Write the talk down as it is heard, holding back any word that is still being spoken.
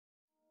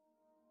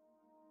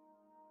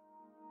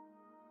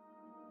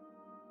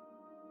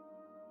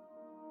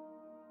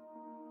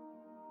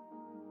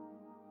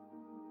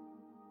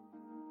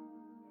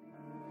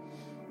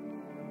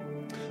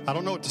I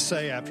don't know what to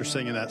say after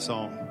singing that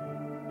song,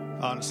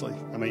 honestly.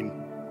 I mean,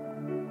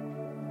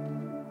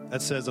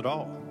 that says it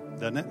all,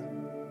 doesn't it?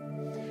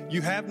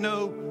 You have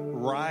no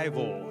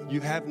rival.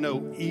 You have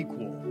no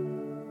equal.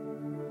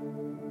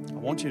 I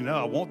want you to know,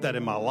 I want that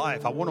in my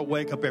life. I want to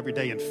wake up every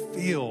day and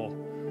feel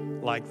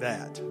like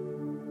that.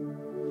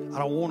 I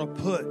don't want to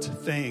put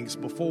things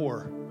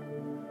before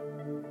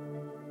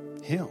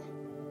Him.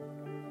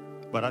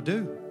 But I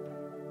do.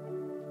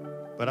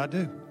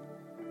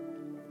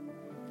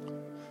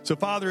 So,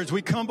 Father, as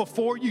we come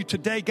before you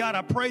today, God,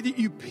 I pray that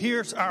you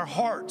pierce our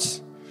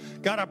hearts.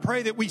 God, I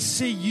pray that we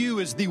see you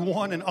as the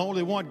one and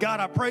only one. God,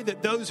 I pray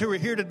that those who are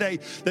here today,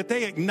 that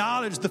they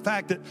acknowledge the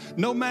fact that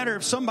no matter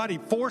if somebody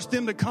forced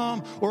them to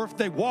come or if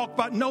they walk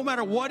by, no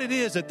matter what it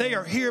is, that they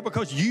are here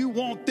because you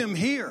want them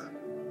here.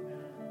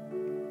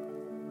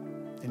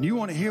 And you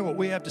want to hear what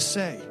we have to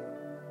say.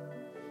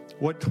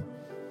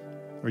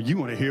 Or you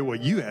want to hear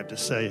what you have to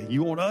say.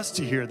 You want us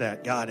to hear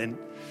that, God. And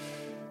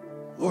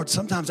Lord,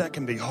 sometimes that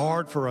can be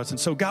hard for us. And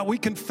so, God, we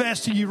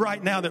confess to you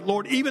right now that,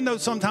 Lord, even though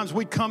sometimes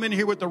we come in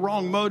here with the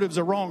wrong motives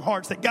or wrong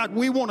hearts, that, God,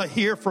 we want to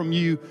hear from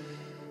you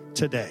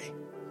today.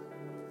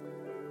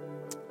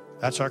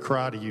 That's our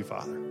cry to you,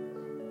 Father.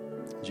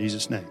 In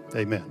Jesus' name,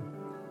 amen.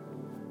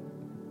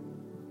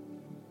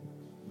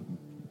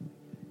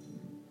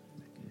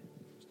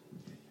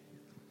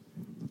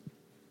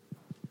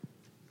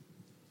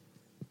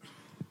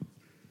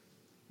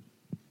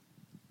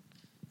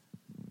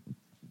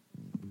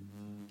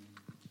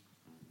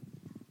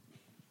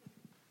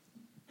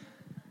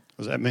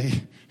 Was that me?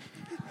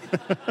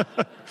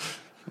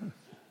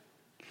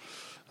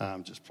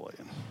 I'm just playing.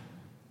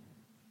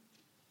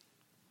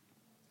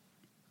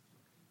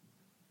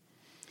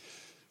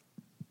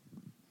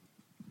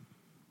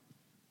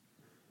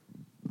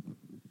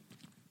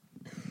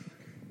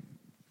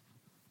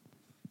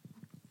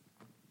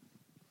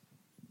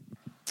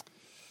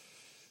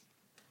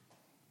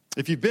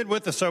 If you've been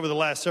with us over the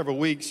last several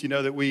weeks, you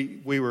know that we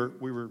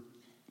were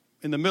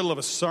in the middle of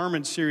a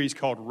sermon series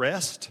called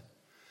Rest.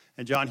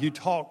 And John, you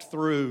talked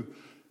through,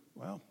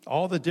 well,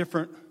 all the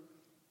different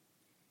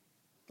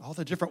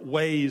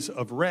ways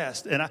of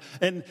rest.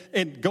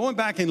 And going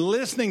back and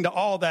listening to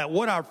all that,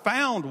 what I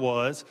found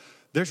was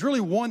there's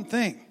really one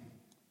thing.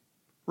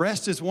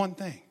 Rest is one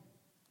thing.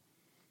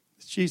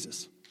 It's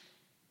Jesus.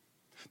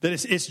 That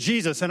it's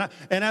Jesus. And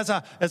as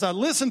I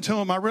listened to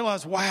him, I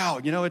realized, wow,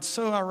 you know, it's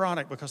so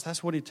ironic because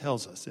that's what he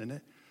tells us, isn't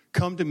it?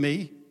 Come to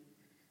me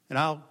and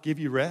I'll give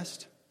you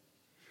rest.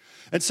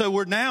 And so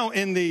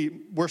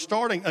we're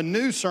starting a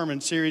new sermon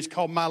series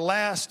called My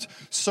Last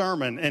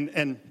Sermon.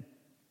 And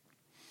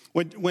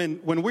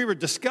when we were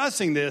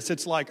discussing this,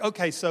 it's like,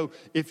 okay, so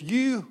if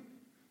you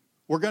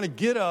were going to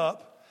get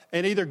up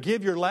and either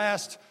give your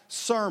last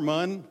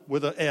sermon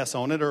with an S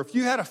on it, or if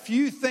you had a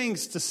few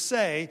things to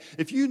say,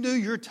 if you knew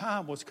your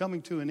time was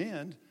coming to an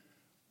end,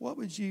 what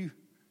would you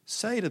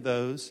say to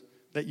those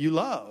that you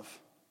love?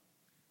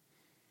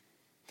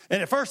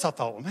 And at first I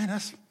thought, well, man,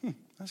 that's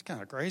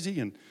kind of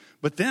crazy.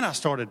 But then I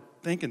started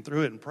thinking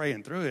through it and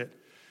praying through it.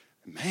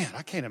 Man,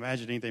 I can't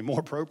imagine anything more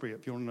appropriate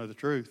if you want to know the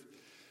truth.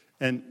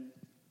 And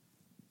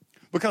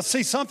because,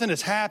 see, something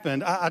has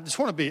happened. I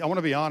want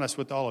to be honest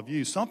with all of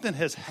you. Something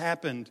has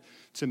happened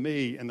to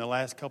me in the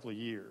last couple of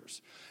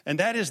years. And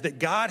that is that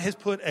God has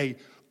put an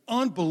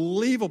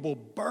unbelievable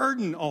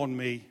burden on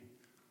me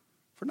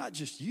for not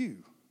just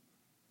you,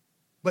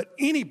 but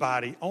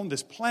anybody on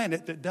this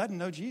planet that doesn't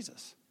know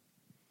Jesus.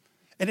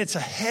 And it's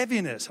a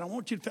heaviness. And I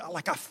want you to feel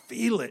like I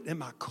feel it in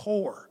my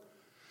core.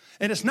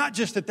 And it's not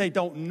just that they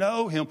don't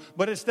know him,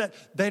 but it's that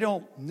they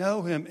don't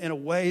know him in a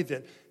way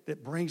that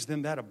brings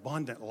them that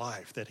abundant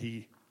life that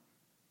he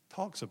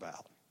talks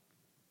about.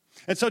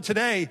 And so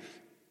today,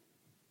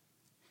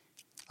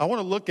 we're going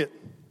to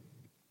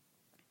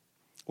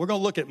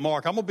look at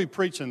Mark. I'm going to be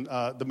preaching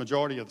the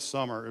majority of the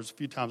summer. There's a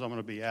few times I'm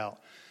going to be out.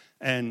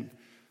 And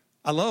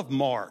I love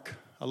Mark.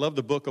 I love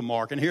the book of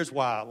Mark. And here's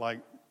why.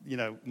 Like, you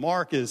know,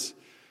 Mark is...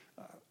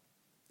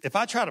 If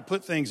I try to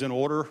put things in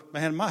order,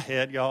 man, my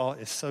head, y'all,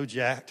 is so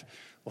jacked.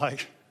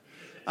 Like,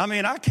 I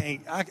mean, I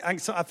can't.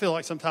 I feel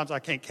like sometimes I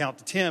can't count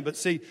to 10. But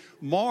see,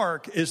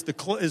 Mark is the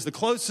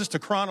closest to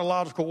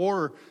chronological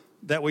order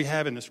that we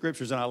have in the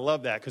scriptures, and I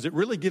love that because it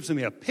really gives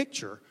me a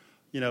picture,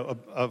 you know,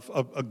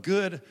 of a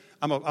good.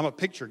 I'm a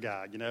picture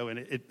guy, you know, and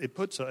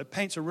it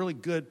paints a really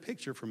good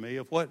picture for me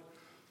of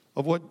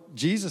what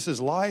Jesus'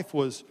 life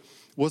was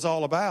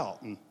all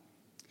about.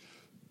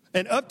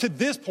 And up to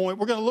this point,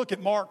 we're going to look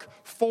at Mark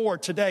 4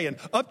 today. And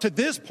up to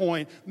this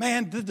point,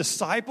 man, the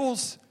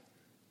disciples,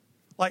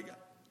 like,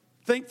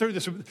 think through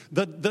this.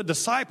 The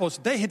disciples,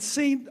 they had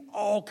seen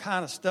all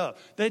kind of stuff.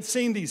 They'd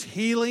seen these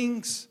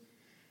healings.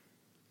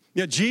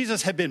 You know,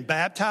 Jesus had been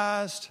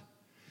baptized.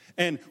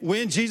 And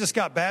when Jesus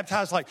got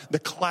baptized, like the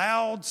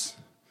clouds,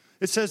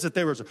 it says that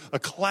there was a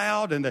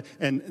cloud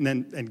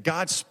and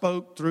God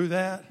spoke through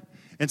that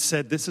and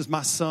said, "This is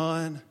my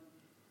son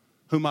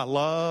whom I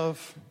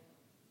love."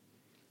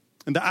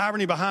 And the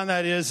irony behind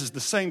that is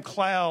the same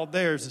cloud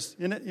there. It's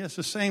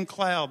the same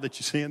cloud that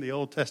you see in the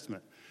Old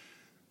Testament.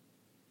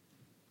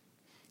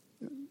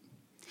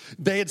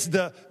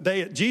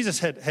 Jesus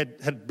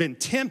had been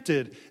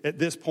tempted at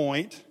this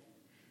point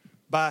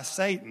by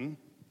Satan.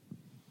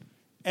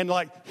 And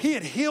like he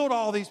had healed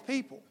all these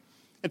people.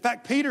 In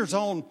fact, Peter's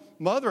own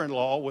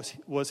mother-in-law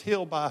was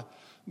healed by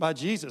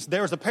Jesus.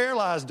 There was a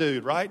paralyzed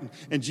dude, right?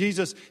 And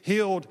Jesus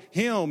healed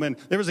him. And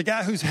there was a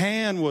guy whose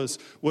hand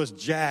was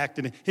jacked,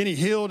 and he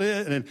healed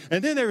it.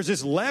 And then there was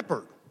this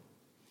leper.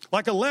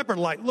 Like a leopard,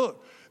 like,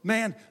 look,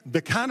 man,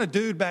 the kind of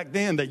dude back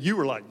then that you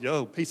were like,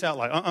 yo, peace out,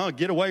 like,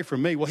 get away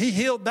from me. Well, he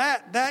healed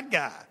that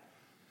guy.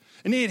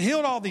 And he had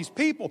healed all these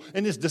people,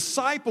 and his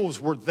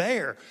disciples were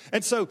there.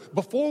 And so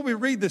before we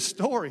read this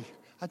story,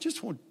 I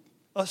just want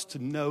us to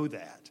know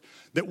that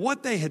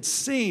what they had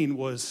seen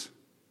was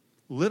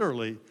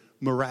literally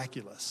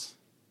miraculous.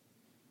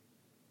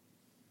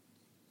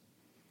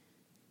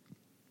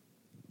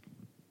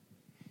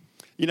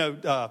 You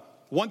know,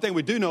 one thing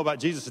we do know about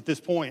Jesus at this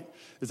point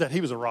is that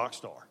he was a rock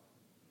star.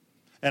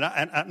 And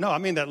I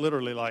mean that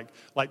literally,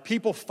 like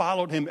people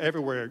followed him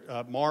everywhere.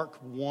 Mark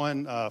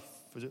 1,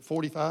 was it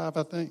 45,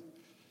 I think?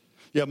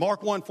 Yeah,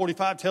 Mark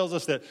 1:45 tells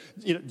us that,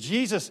 you know,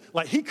 Jesus,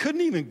 like, he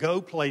couldn't even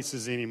go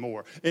places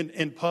anymore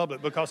in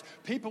public because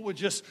people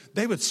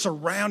they would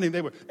surround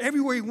him.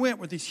 Everywhere he went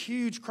with these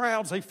huge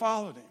crowds, they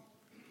followed him.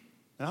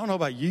 And I don't know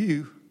about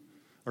you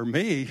or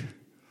me,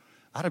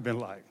 I'd have been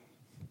like,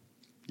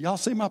 y'all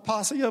see my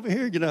posse over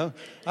here? You know,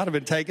 I'd have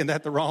been taking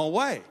that the wrong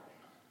way.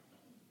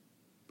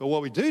 But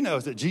what we do know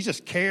is that Jesus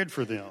cared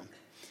for them.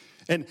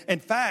 And in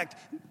fact,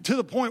 to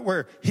the point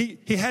where he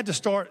had to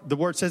start, the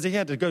word says he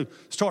had to go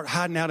start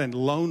hiding out in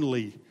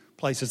lonely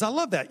places. I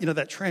love that, you know,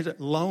 that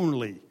transit,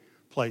 lonely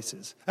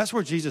places. That's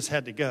where Jesus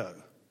had to go.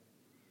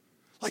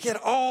 Like he had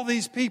all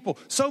these people,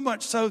 so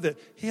much so that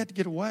he had to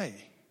get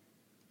away.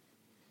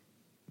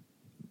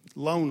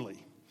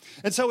 Lonely.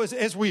 And so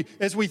as we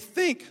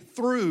think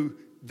through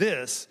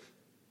this,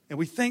 and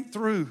we think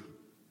through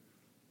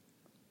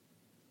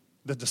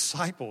the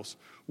disciples,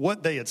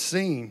 what they had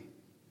seen,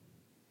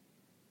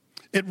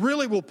 it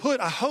really will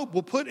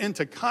put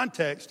into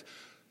context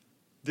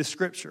this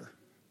scripture.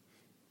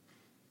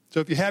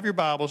 So if you have your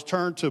Bibles,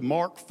 turn to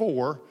Mark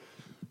 4.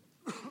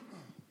 We're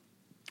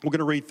going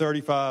to read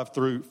 35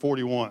 through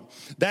 41.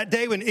 That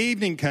day when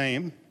evening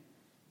came,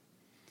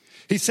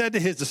 he said to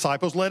his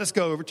disciples, let us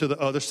go over to the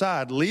other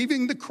side.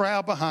 Leaving the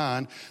crowd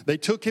behind, they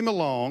took him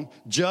along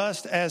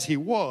just as he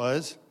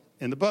was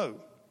in the boat.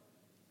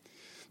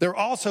 There were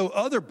also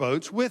other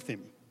boats with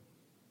him.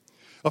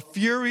 A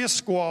furious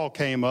squall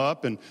came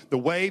up, and the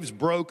waves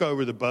broke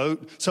over the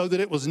boat so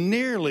that it was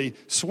nearly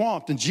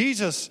swamped. And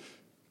Jesus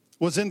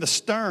was in the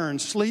stern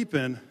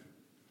sleeping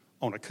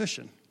on a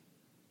cushion.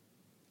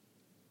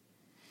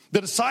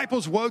 The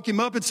disciples woke him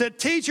up and said,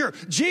 Teacher,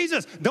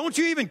 Jesus, don't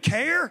you even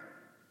care?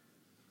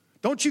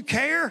 Don't you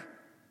care?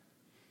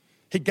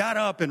 He got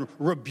up and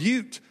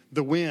rebuked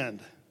the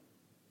wind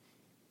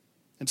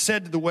and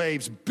said to the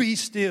waves, be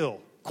still,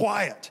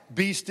 quiet,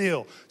 be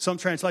still. Some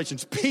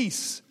translations,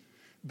 peace.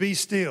 Be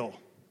still.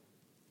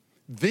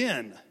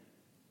 Then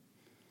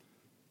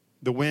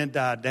the wind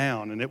died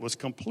down and it was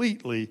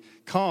completely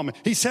calm.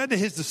 He said to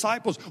his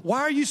disciples,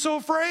 why are you so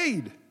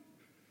afraid?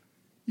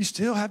 You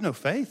still have no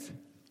faith?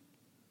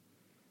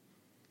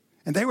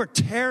 And they were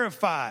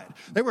terrified.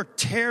 They were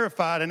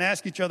terrified and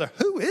asked each other,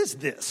 who is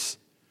this?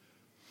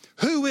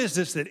 Who is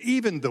this that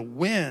even the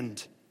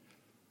wind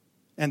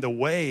and the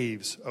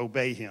waves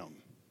obey him?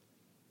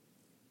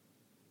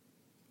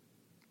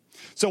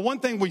 So one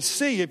thing we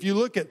see, if you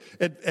look at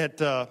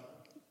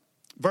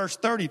verse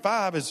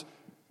 35, is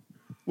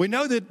we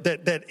know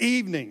that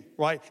evening,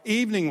 right?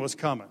 Evening was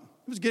coming.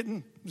 It was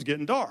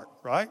getting dark,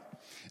 right?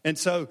 And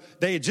so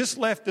they had just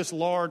left this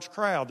large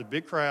crowd, the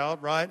big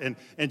crowd, right?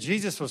 And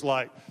Jesus was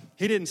like,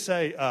 he didn't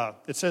say,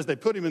 it says they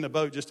put him in the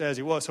boat just as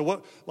he was. So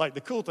what, like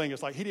the cool thing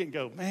is like he didn't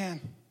go, man,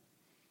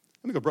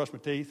 let me go brush my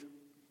teeth.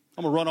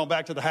 I'm going to run on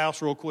back to the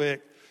house real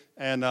quick,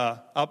 and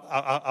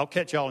I'll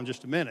catch y'all in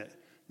just a minute.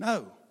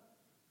 No.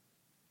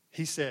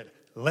 He said,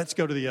 let's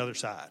go to the other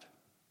side.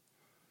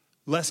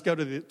 Let's go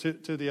to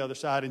the other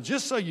side. And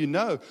just so you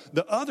know,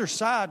 the other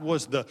side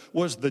was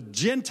the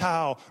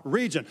Gentile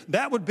region.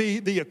 That would be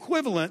the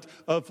equivalent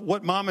of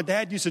what Mom and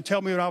Dad used to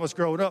tell me when I was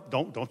growing up.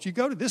 Don't you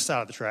go to this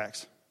side of the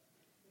tracks.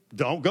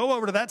 Don't go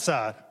over to that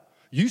side.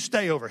 You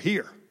stay over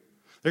here.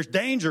 There's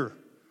danger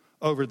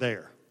over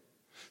there.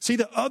 See,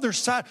 the other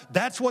side,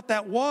 that's what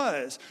that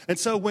was. And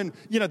so when,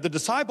 you know, the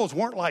disciples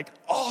weren't like,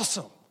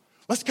 awesome.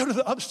 Let's go to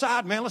the other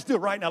side, man. Let's do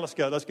it right now. Let's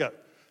go.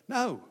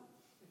 No,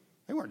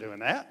 they weren't doing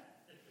that.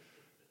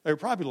 They were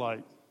probably like,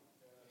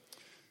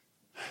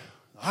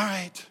 all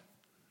right,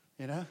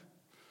 you know.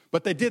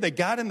 But they did. They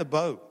got in the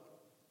boat.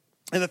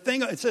 And the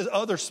thing, it says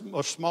other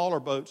smaller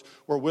boats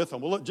were with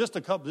them. Well, look,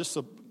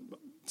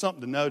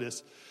 something to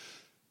notice.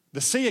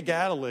 The Sea of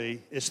Galilee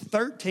is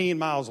 13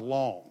 miles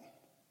long,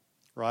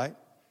 right,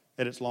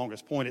 at its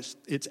longest point.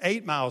 It's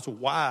 8 miles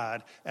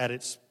wide at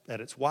its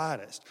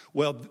widest.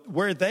 Well,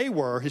 where they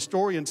were,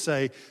 historians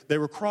say they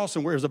were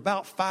crossing where it was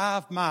about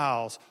 5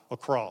 miles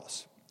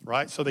across,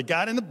 right? So they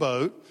got in the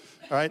boat,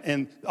 right,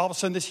 and all of a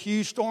sudden this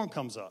huge storm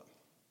comes up.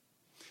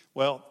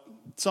 Well,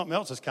 something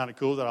else that's kind of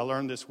cool that I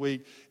learned this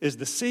week is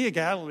the Sea of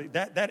Galilee,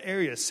 that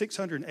area is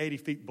 680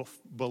 feet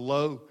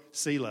below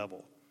sea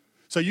level.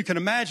 So you can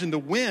imagine the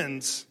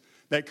winds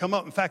that come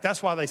up. In fact,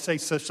 that's why they say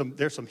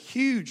there's some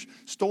huge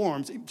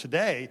storms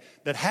today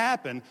that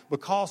happen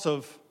because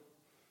of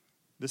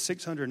the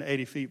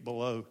 680 feet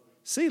below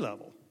sea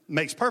level.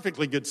 Makes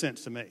perfectly good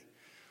sense to me.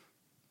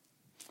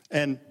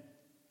 And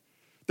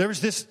there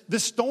was this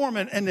storm,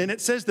 and then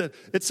it says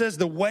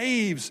the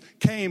waves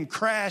came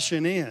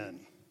crashing in.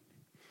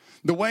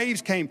 The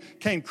waves came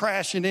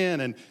crashing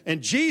in,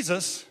 and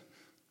Jesus,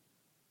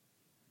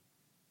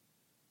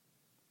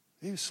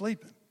 he was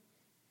sleeping.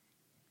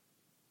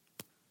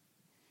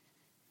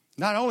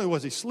 Not only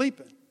was he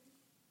sleeping,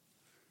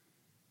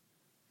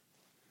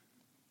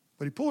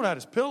 but he pulled out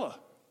his pillow.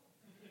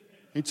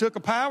 He took a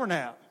power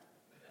nap.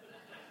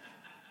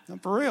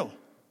 Not for real.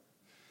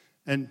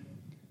 And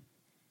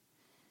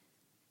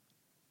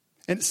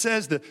it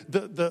says that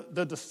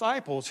the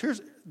disciples,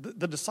 here's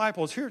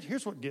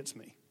what gets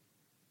me.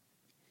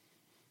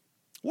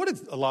 What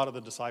did a lot of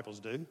the disciples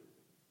do?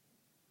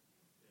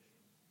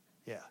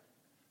 Yeah.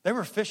 They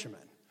were fishermen.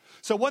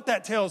 So what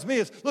that tells me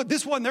is, look,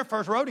 this wasn't their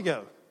first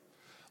rodeo.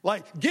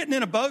 Like getting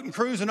in a boat and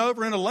cruising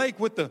over in a lake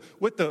with the,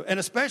 and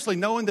especially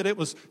knowing that it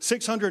was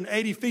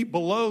 680 feet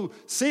below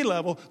sea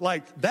level,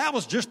 like that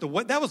was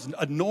that was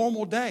a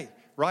normal day,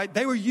 right?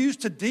 They were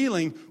used to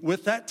dealing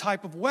with that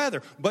type of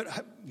weather.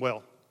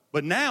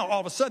 But now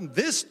all of a sudden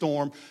this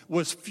storm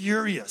was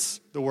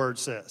furious, the word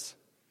says.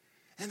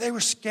 And they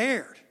were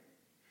scared.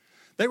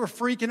 They were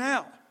freaking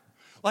out.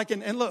 Like,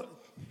 and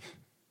look,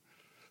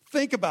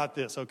 think about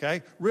this,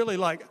 okay? Really,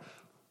 like,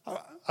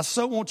 I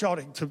so want y'all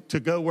to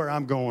go where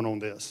I'm going on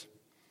this.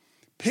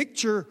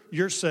 Picture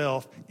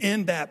yourself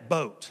in that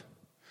boat.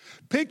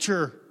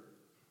 Picture,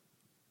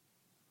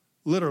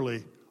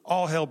 literally,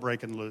 all hell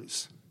breaking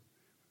loose,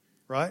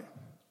 right?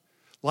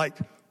 Like,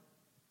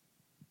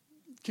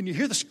 can you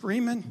hear the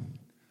screaming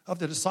of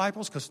the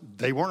disciples? Because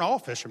they weren't all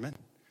fishermen.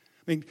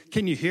 I mean,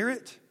 can you hear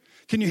it?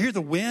 Can you hear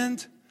the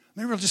wind?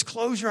 Maybe just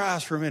close your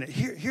eyes for a minute.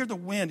 Hear the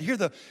wind. Hear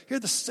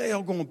the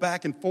sail going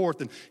back and forth,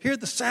 and hear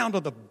the sound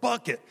of the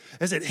bucket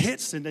as it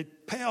hits, and they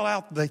pail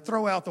out. They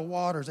throw out the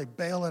waters. They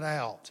bail it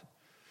out,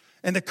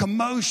 and the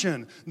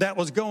commotion that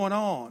was going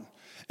on.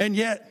 And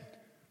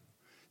yet,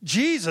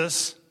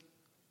 Jesus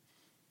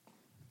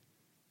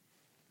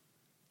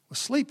was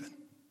sleeping.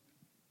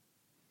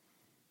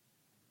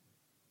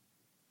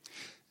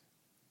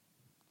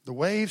 The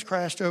waves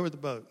crashed over the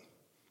boat,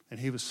 and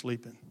he was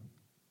sleeping.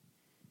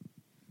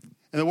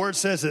 And the word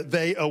says that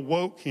they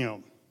awoke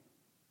him.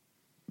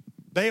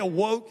 They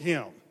awoke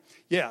him.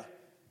 Yeah,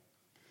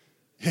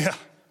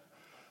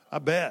 I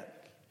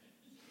bet.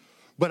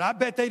 But I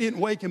bet they didn't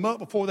wake him up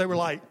before they were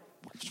like,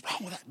 what's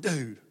wrong with that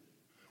dude?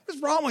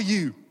 What's wrong with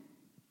you?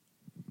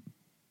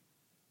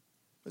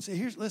 But see,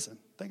 listen,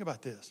 think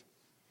about this.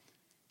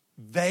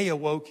 They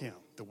awoke him.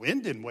 The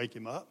wind didn't wake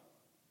him up.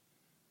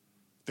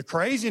 The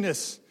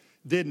craziness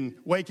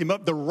didn't wake him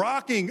up. The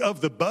rocking of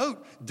the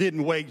boat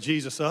didn't wake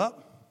Jesus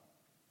up.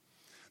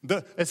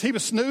 As he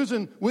was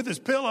snoozing with his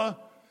pillow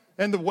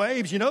and the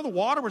waves, the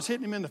water was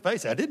hitting him in the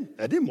face. That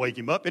didn't wake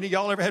him up. Any of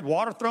y'all ever had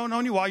water thrown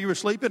on you while you were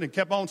sleeping and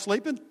kept on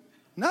sleeping?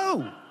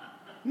 No.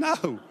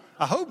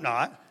 I hope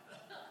not.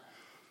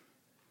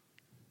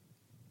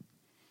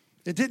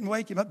 It didn't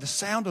wake him up. The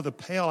sound of the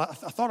pail, I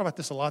thought about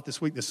this a lot this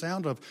week. The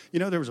sound of,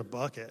 there was a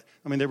bucket.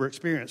 I mean, they were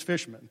experienced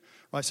fishermen,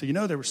 right? So,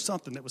 there was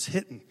something that was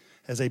hitting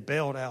as they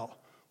bailed out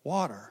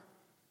water.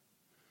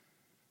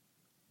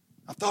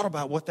 I thought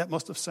about what that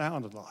must have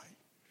sounded like.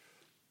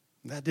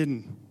 That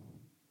didn't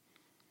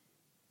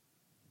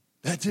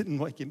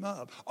wake him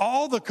up.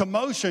 All the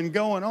commotion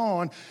going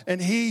on,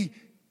 and he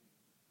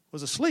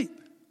was asleep.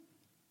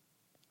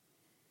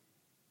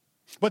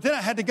 But then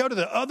I had to go to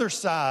the other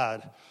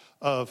side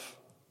of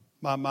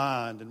my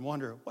mind and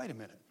wonder, wait a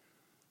minute.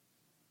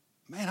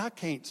 Man, I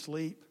can't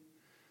sleep.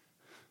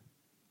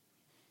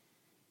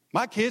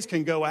 My kids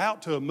can go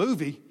out to a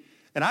movie,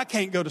 and I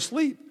can't go to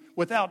sleep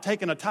without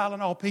taking a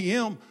Tylenol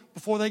PM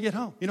before they get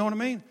home. You know what I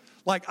mean?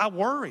 Like, I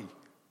worry.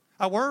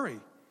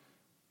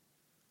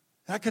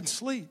 I couldn't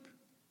sleep.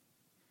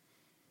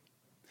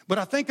 But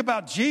I think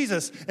about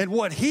Jesus and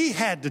what he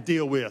had to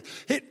deal with.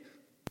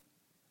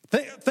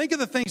 Think of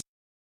the things.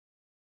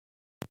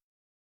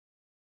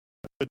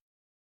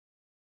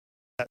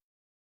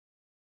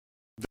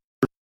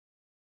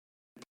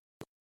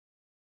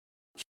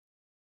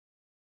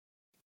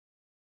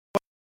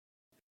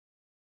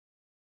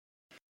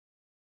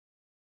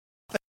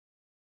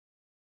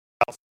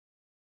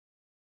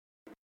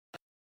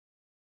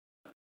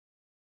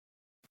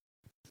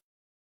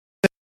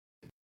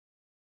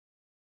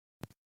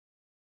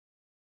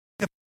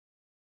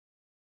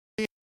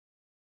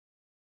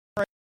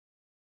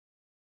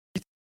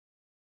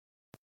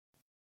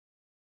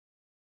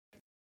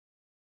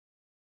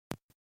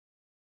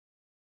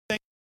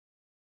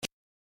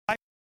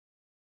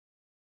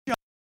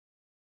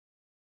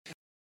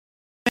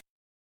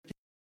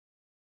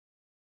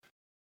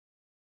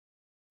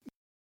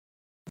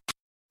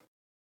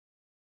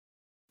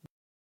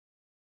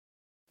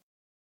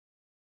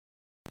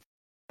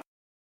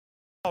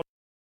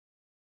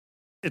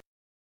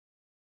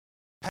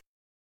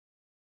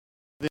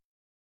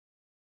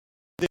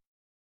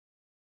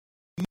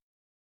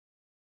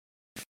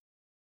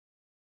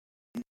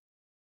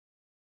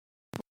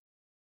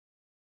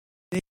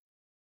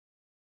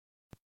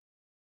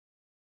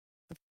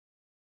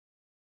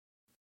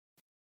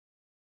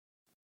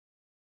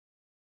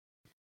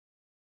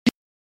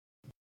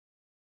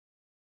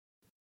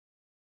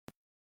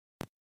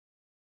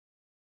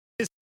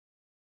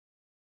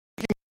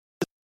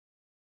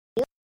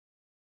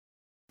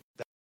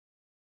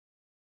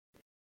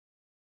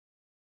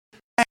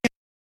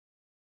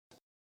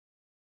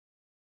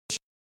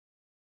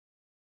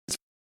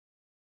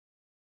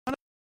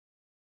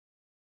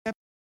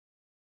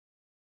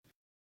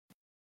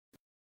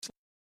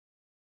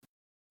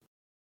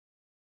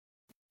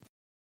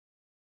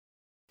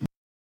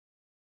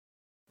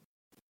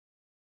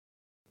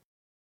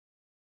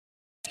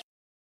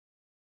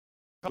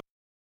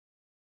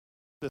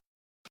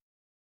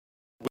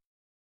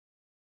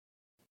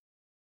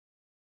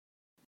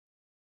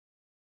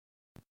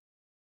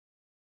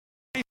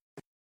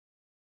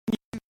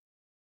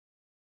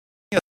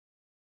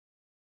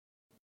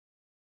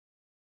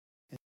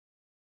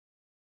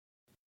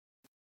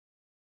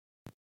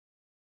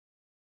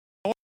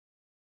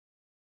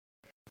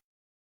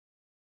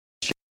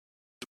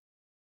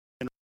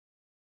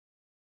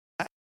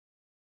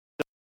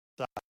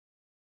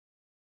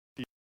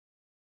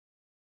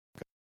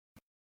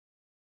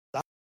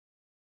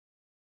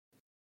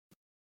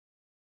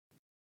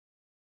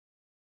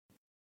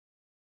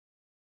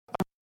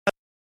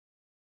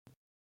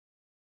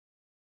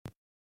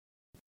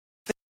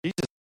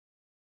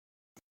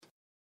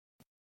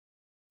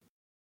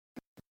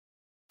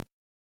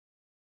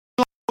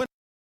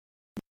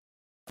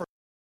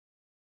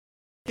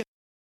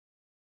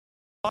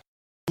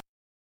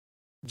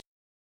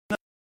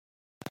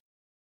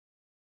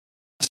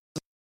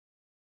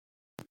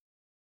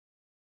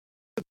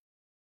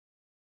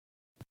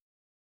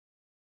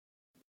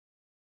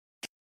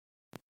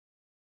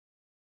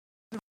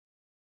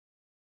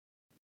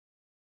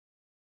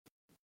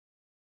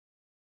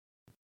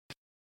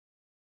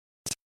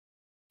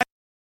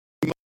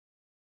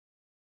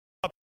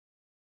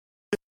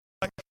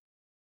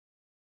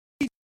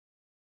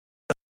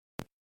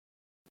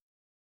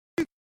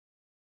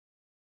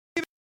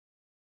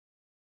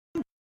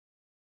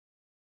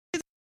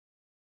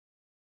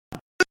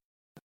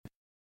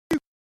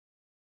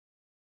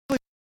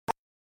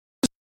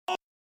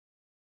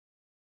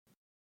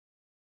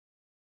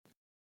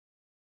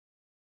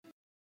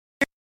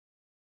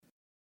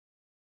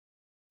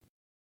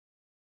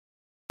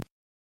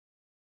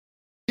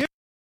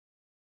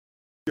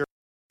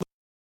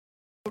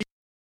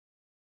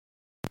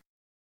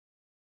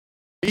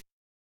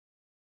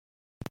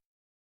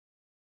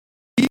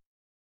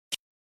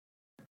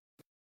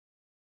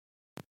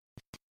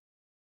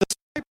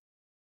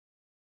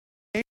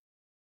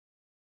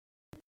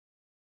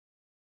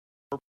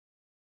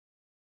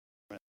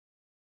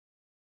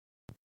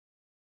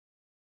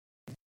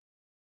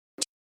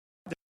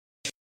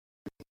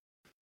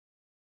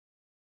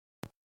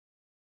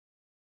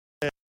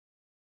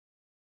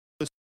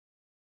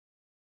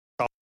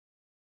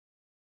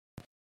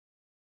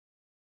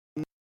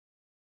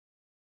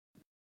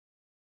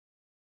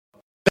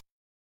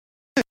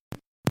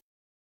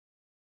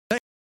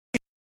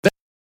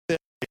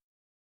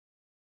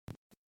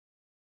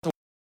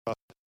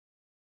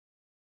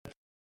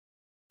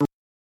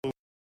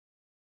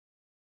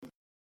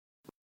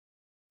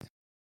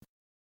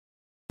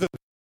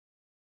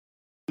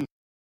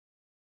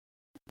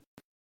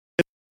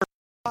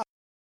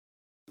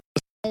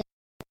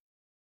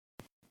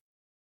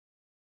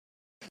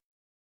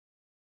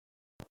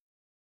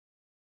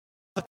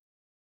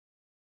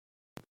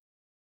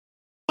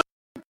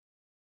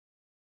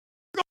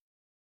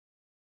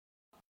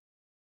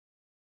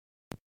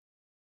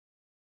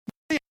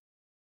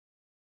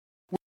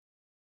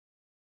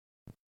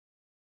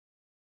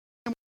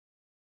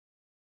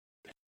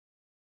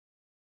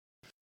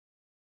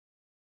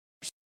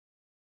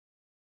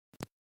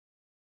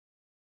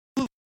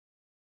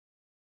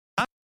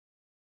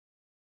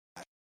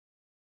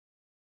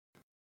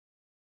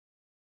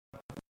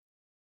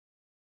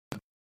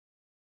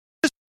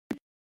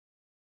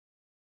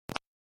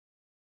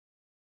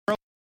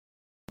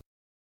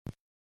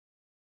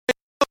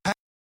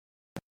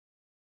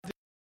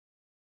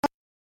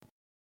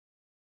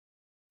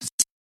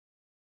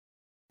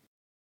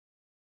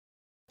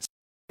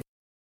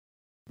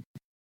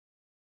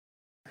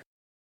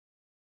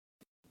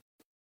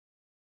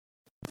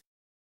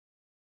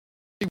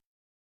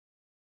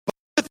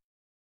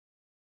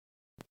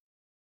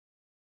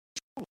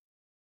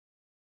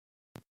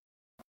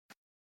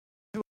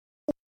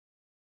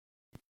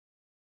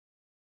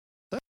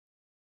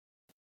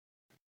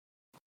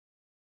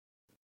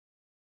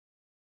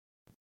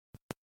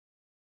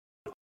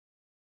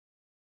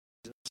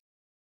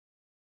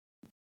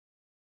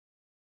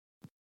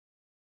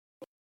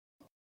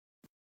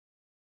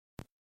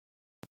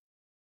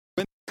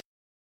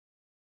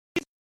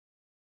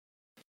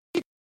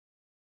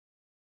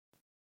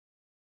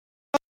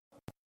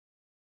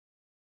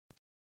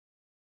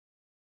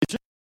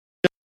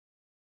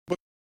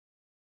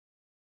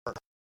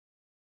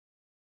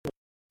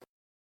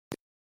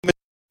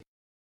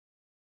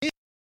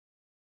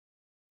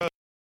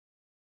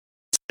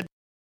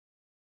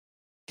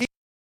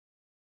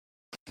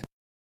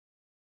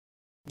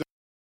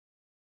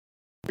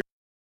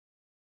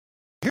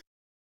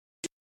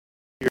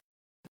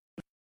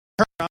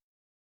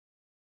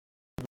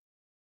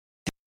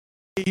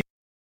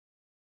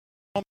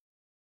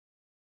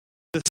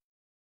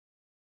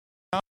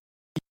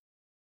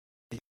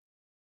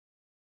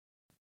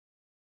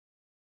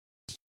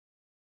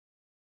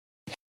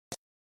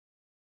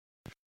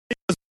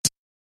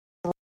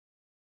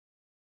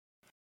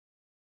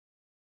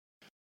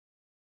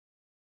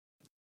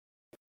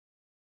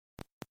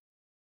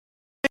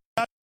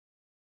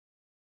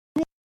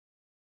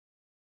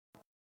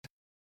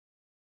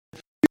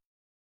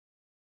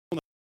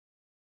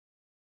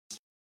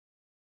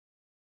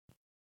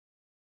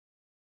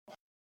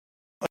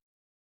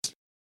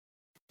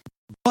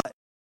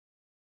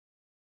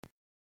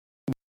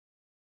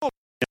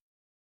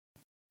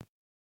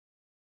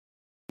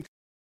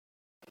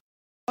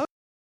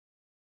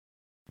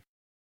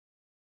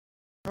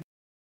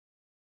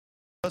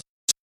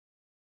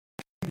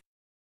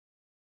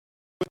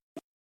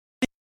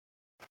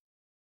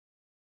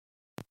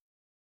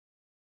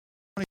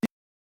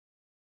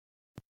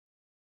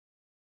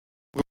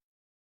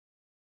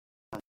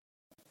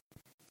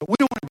 But we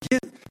don't want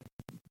to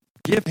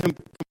give him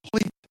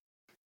complete.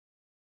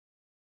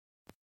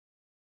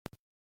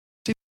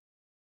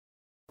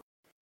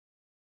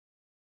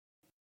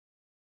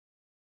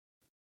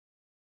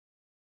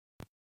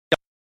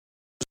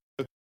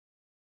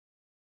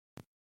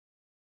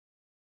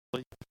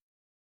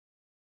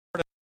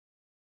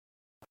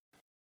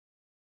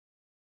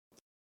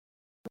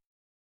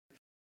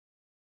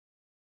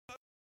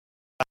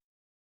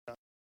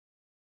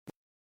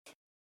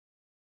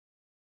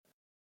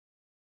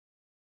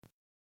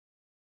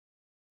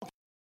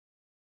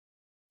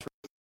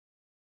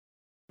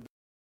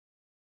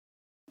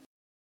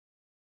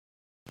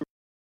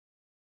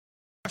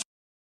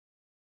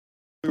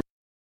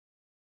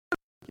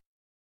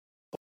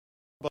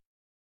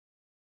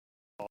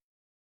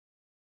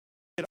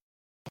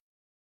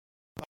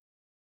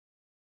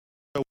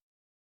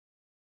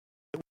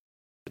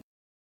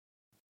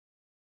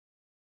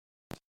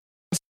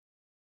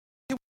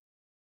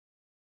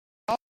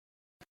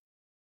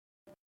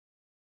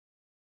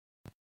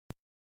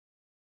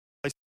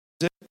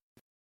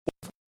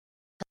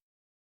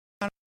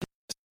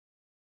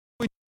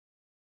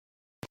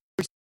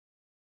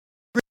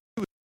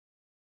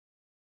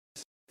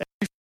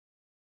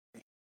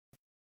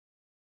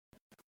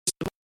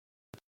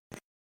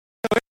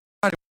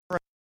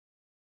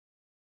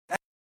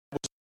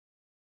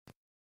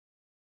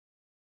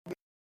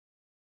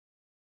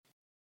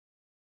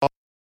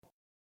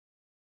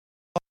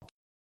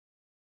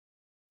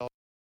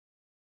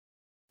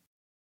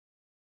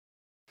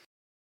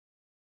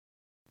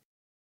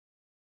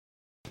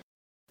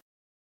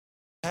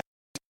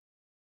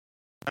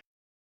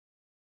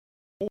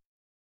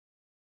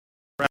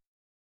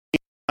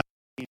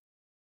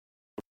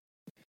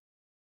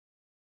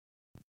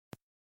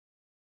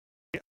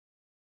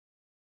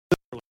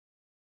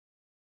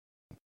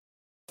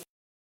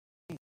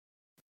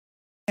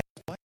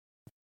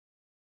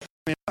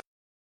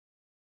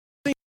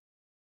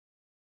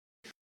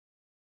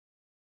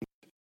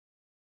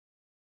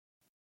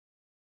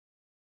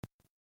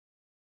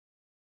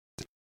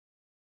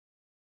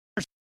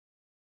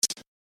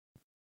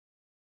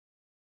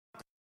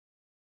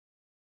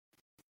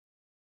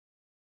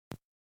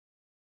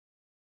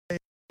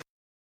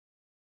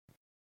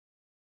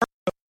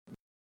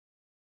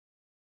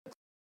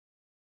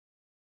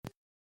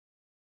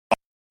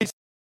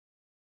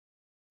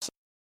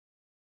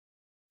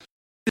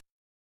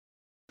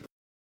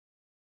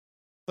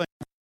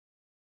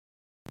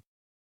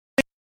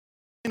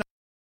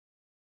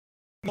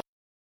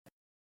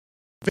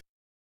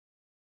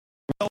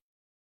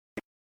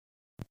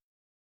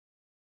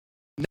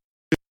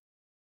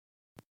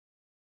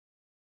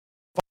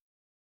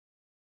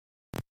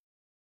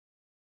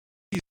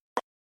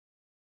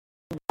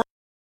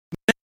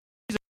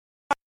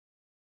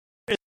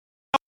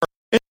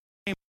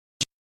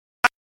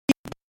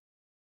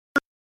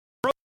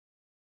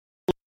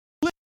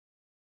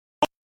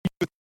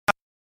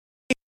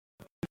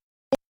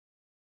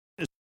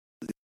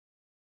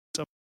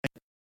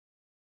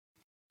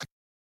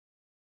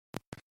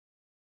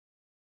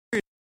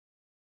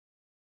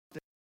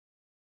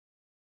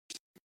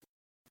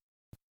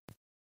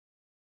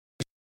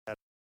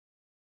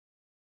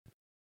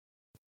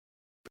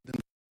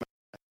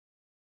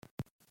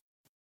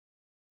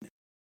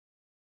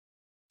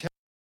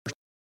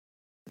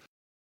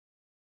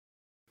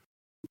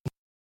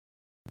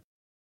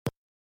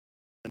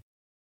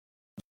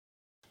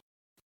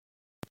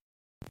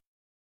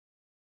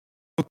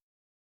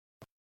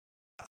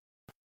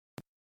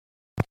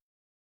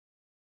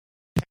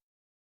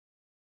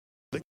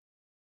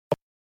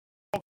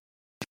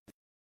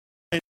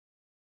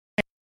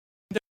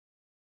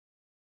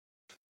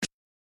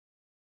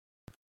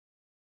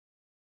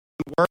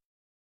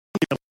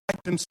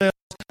 Themselves,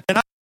 and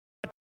I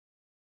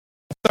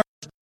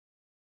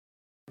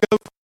go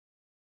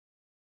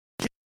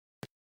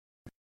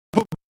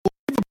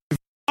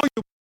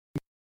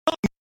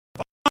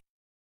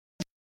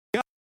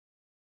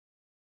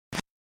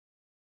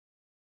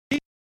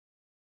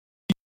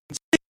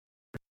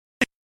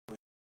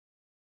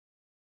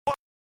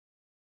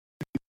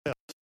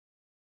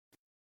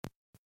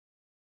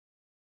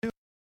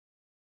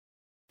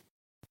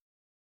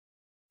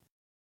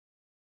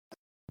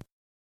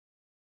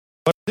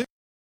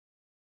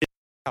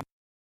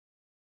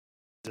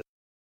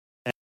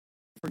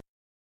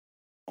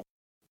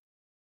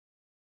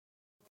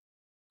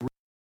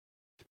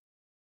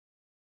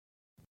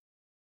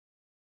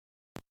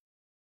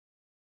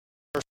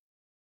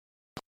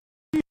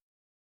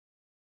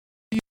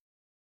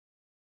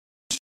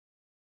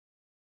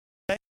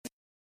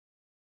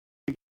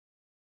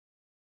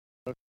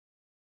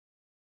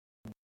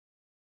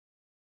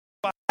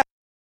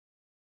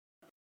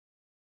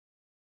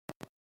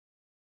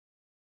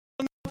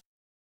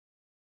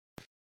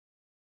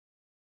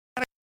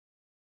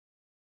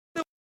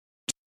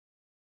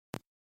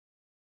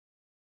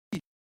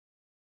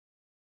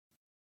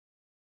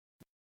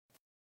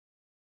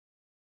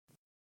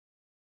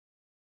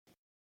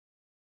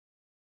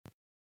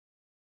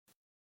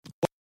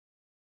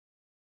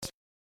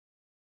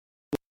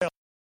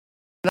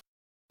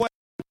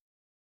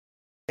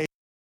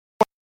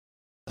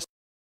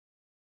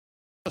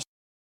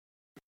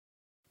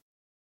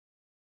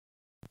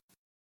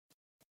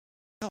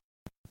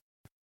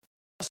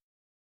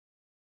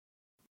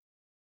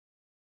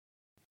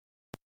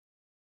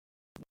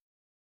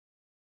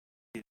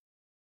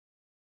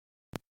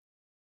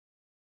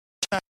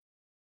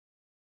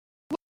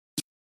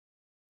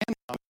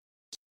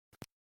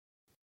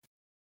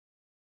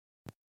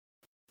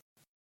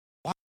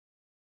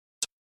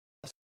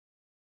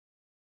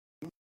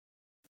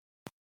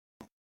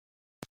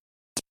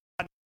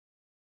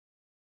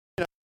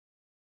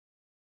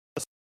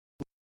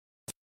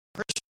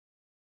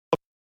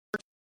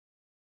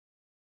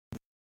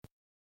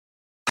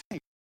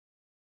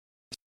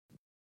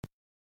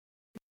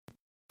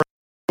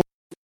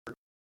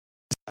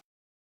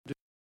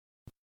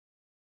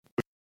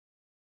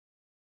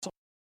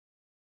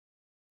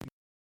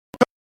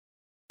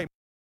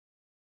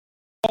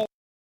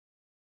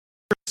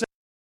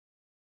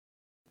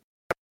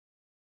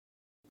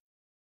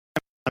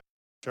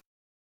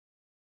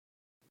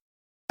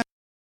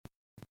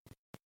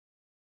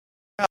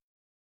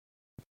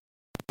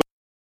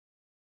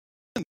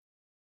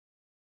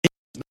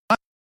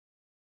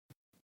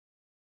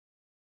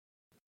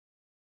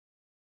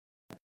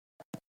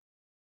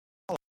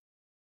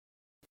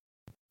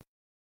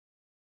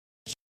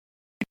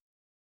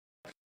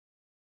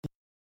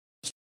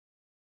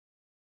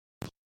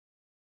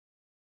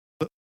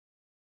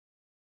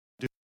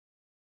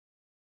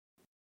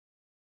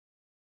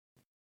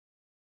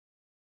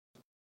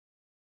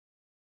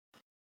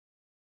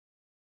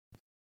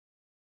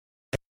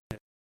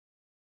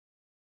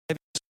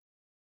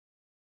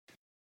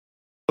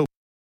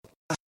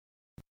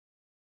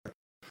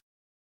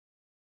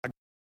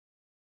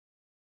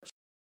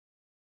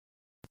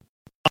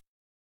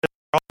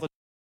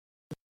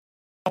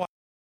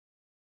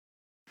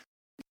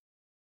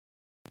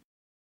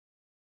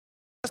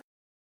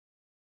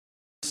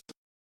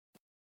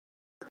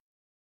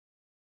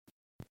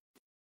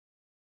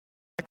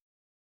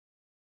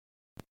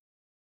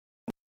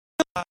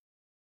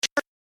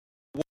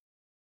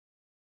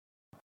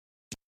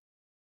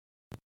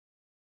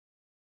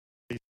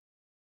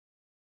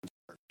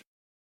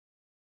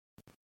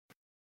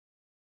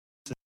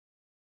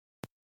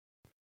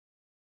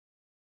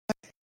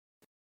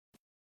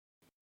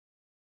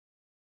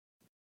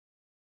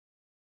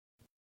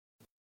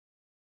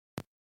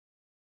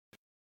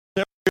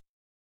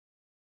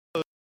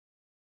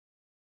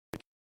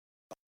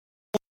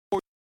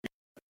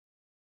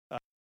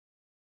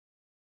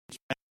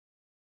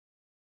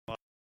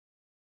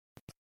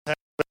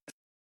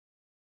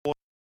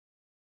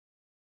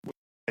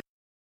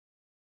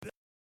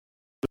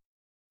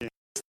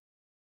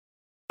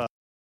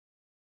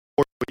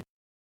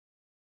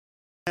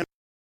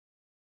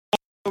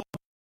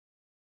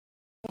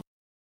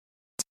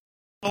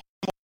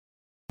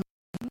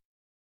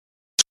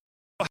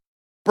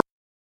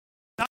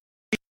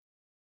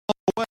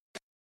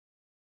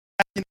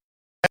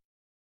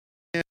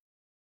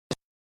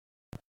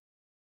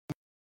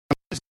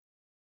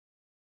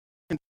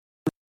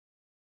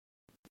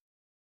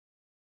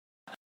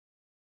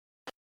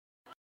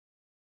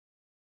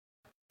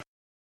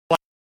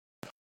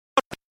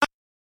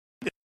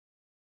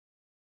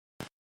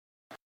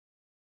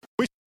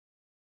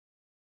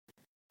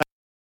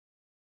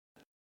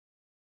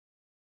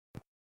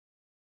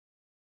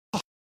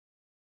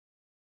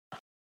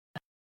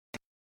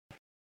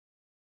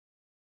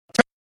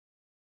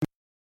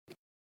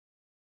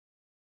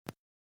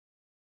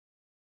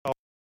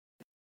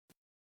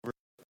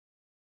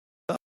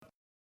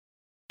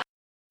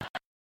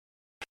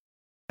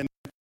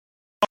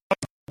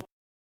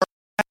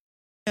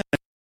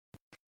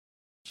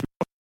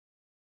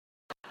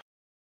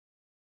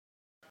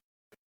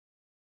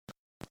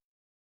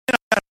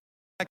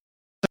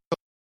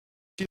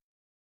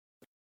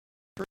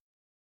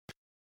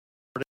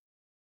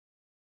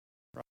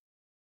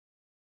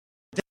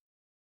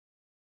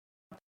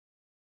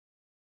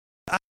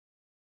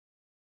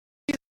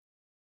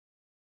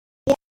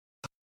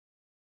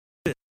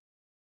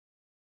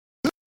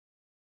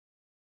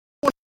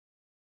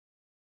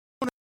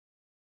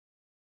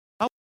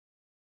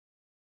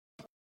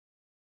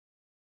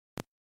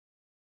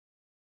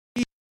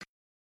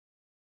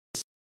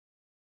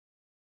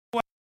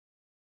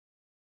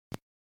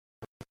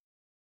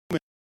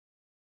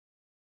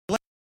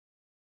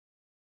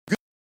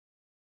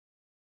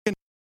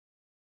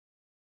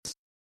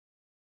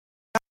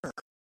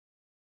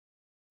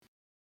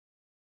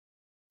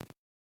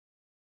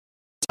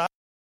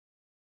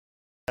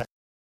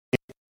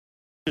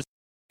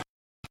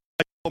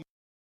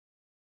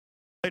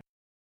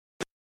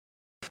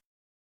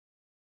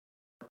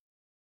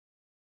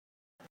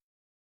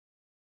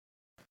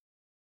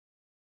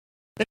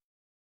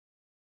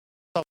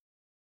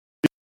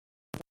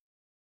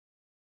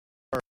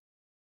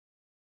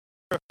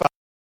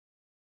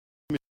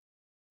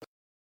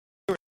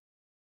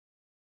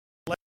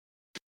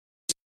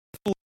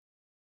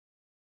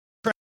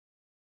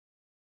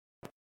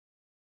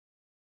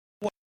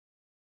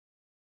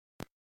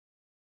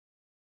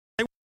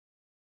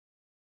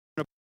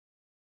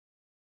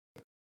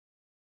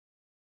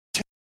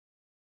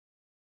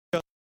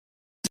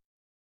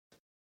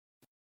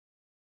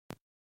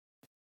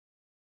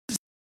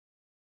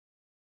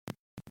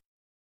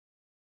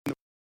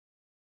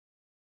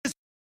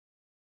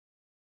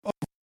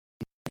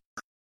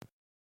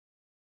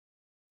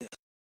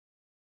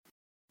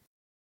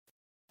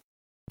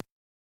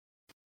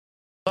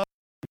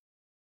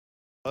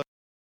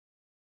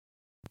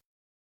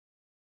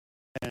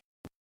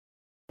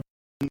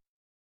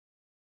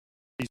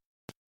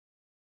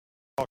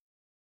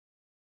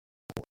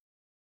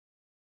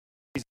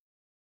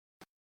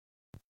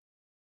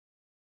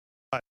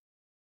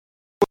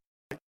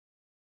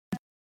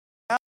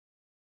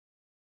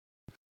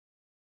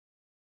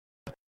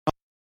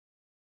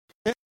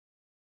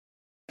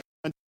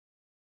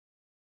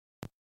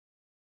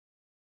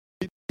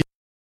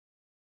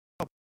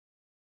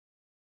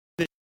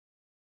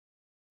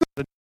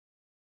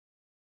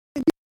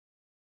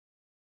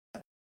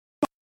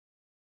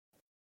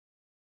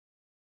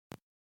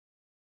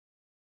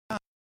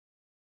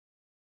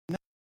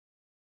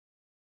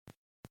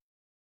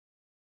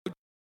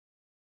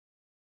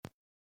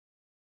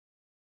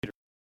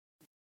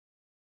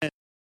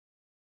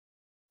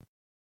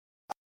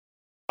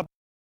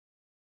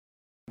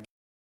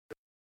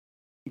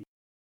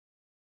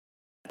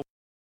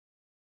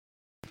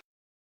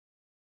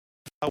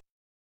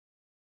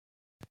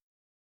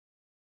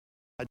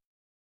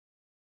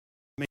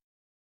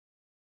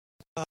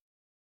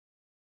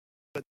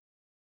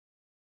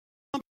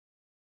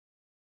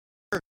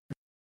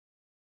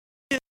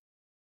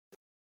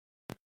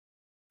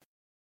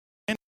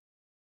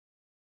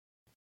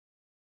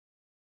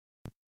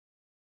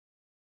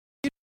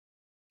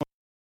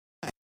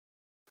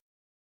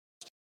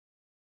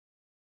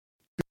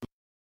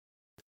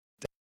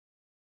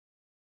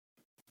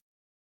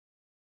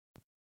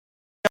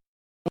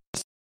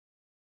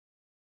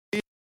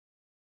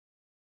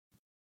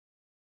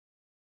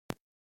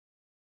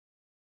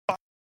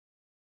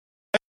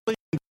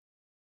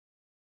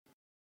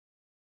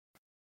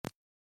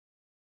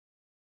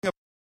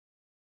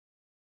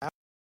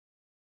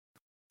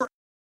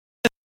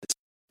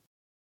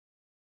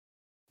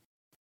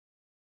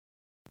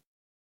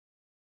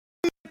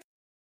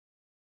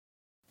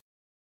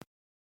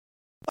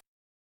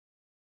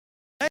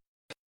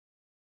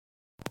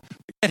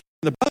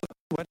The boat.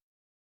 What?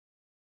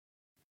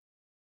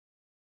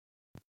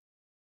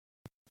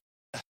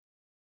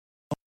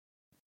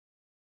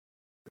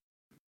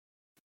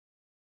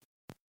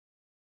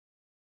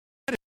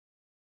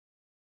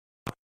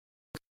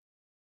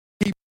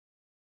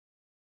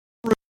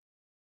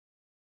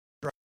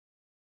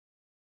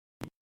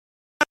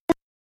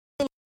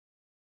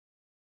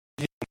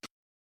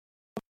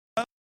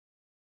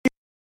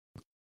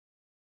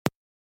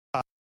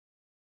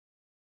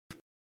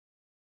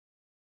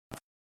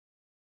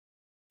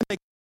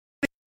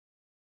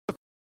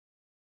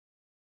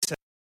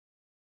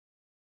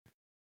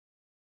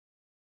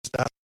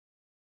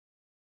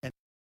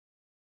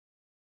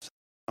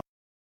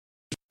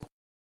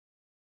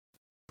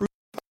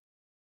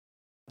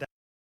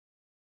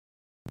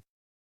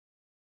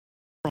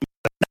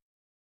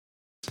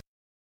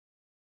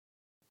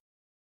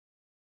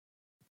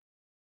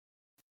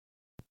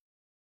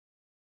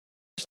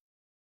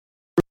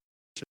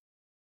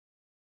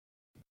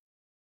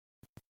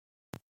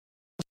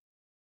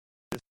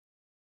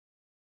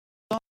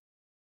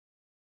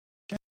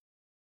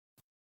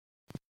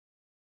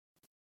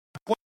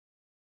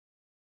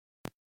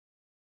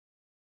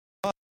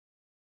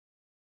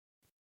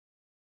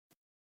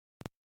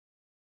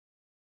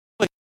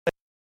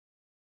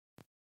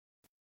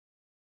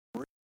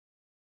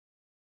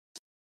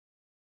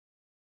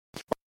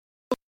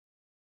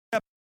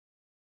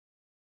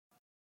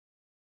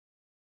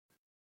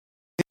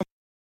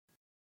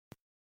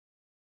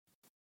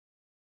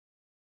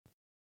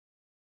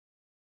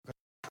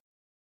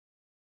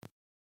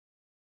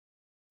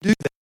 Do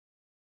that.